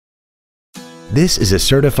This is a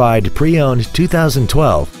certified pre-owned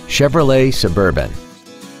 2012 Chevrolet Suburban.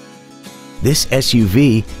 This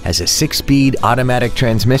SUV has a 6-speed automatic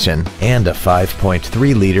transmission and a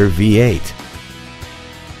 5.3-liter V8.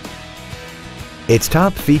 Its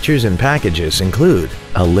top features and packages include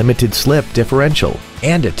a limited slip differential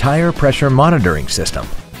and a tire pressure monitoring system.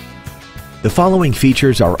 The following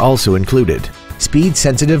features are also included: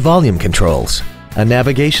 speed-sensitive volume controls, a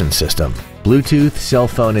navigation system, Bluetooth cell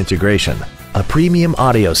phone integration, a premium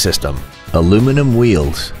audio system, aluminum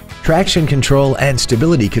wheels, traction control and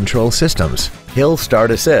stability control systems, hill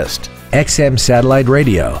start assist, XM satellite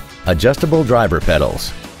radio, adjustable driver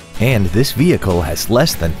pedals, and this vehicle has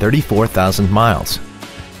less than 34,000 miles.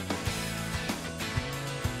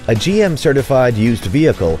 A GM-certified used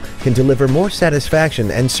vehicle can deliver more satisfaction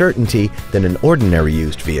and certainty than an ordinary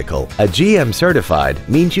used vehicle. A GM-certified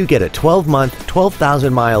means you get a 12-month,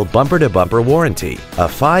 12,000-mile bumper-to-bumper warranty, a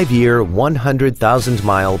 5-year,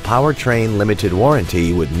 100,000-mile powertrain limited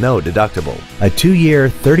warranty with no deductible, a 2-year,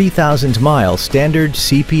 30,000-mile standard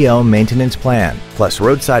CPO maintenance plan, plus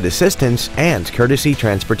roadside assistance and courtesy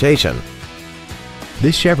transportation.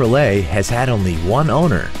 This Chevrolet has had only one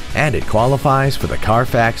owner, and it qualifies for the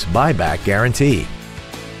Carfax buyback guarantee.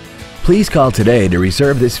 Please call today to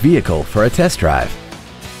reserve this vehicle for a test drive.